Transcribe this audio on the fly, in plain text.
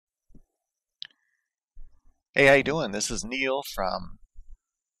Hey, how you doing? This is Neil from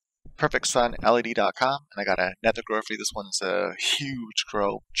perfectsunled.com, and I got another grow for you. This one's a huge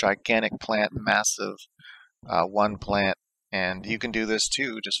grow, gigantic plant, massive one plant, and you can do this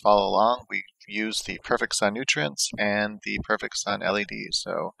too. Just follow along. We use the Perfect Sun nutrients and the Perfect Sun LEDs.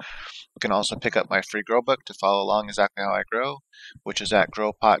 So you can also pick up my free grow book to follow along exactly how I grow, which is at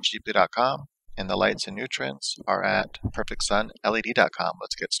growpotcheaply.com, and the lights and nutrients are at perfectsunled.com.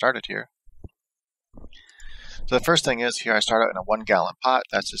 Let's get started here. So the first thing is here I start out in a 1 gallon pot.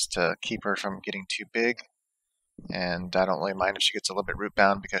 That's just to keep her from getting too big. And I don't really mind if she gets a little bit root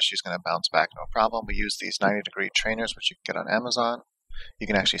bound because she's going to bounce back no problem. We use these 90-degree trainers, which you can get on Amazon. You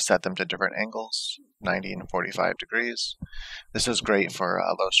can actually set them to different angles, 90 and 45 degrees. This is great for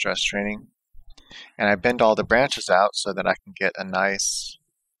low stress training. And I bend all the branches out so that I can get a nice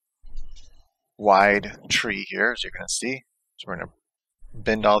wide tree here, as you're going to see. So we're going to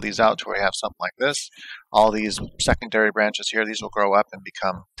bend all these out to where you have something like this. All these secondary branches here, these will grow up and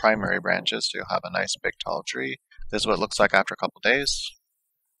become primary branches, so you'll have a nice big tall tree. This is what it looks like after a couple days.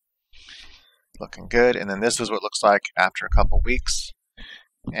 Looking good. And then this is what it looks like after a couple weeks.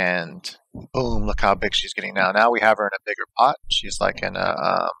 And boom, look how big she's getting now. Now we have her in a bigger pot. She's like in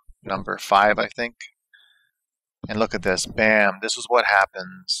a number 5, I think. And look at this. Bam. This is what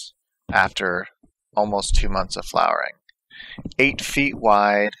happens after almost 2 months of flowering. 8 feet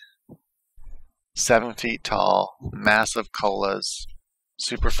wide, 7 feet tall, massive colas,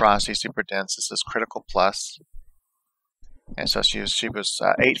 super frosty, super dense. This is critical plus. And so she was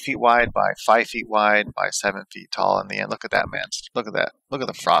 8 feet wide by 5 feet wide by 7 feet tall in the end. Look at that, man. Look at that. Look at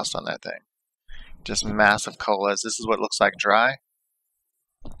the frost on that thing. Just massive colas. This is what it looks like dry.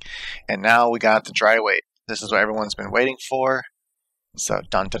 And now we got the dry weight. This is what everyone's been waiting for. So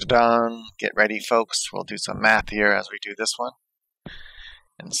dun dun dun, get ready folks. We'll do some math here as we do this one.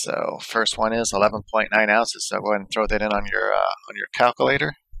 And so first one is 11.9 ounces. So go ahead and throw that in on your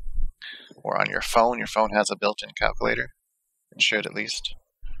calculator or on your phone. Your phone has a built-in calculator. It should at least.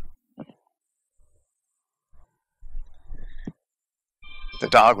 The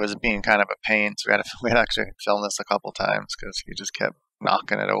dog was being kind of a pain, so we had to actually film this a couple times because he just kept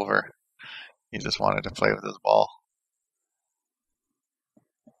knocking it over. He just wanted to play with his ball.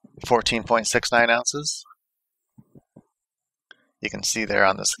 14.69 ounces. You can see there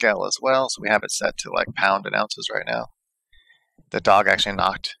on the scale as well, so we have it set to like pound and ounces right now. The dog actually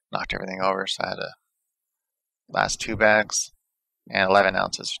knocked everything over, so I had to last 2 bags and 11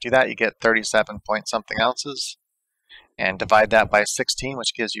 ounces. If you do that, you get 37 point something ounces, and divide that by 16,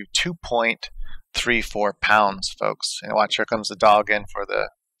 which gives you 2.34 pounds, folks. And watch, here comes the dog in for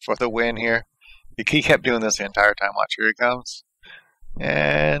the win here. He kept doing this the entire time. Watch, here he comes.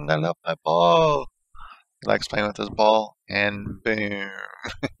 And I love my ball. He likes playing with his ball, and boom.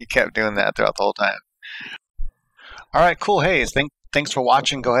 He kept doing that throughout the whole time. All right, cool. Hey, thanks for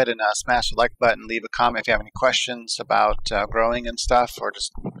watching. Go ahead and smash the like button, leave a comment if you have any questions about growing and stuff, or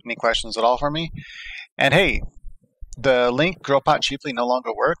just any questions at all for me. And hey, the link Grow Pot Cheaply no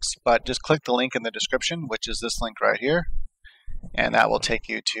longer works, but just click the link in the description, which is this link right here. And that will take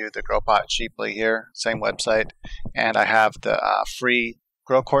you to the Grow Pot Cheaply here, same website. And I have the free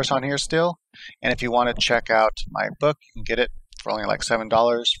grow course on here still. And if you want to check out my book, you can get it for only like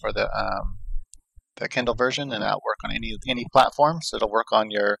 $7 for the Kindle version, and that'll work on any platform. So it'll work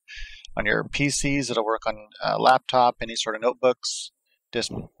on your PCs, it'll work on laptop, any sort of notebooks.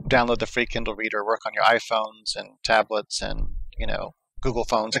 Just download the free Kindle reader, work on your iPhones and tablets and Google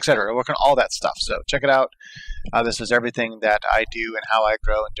phones, etc. It'll work on all that stuff. So check it out. This is everything that I do and how I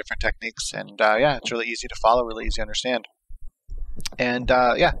grow and different techniques. And yeah, it's really easy to follow, really easy to understand. And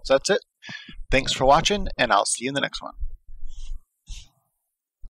yeah, so that's it. Thanks for watching, and I'll see you in the next one.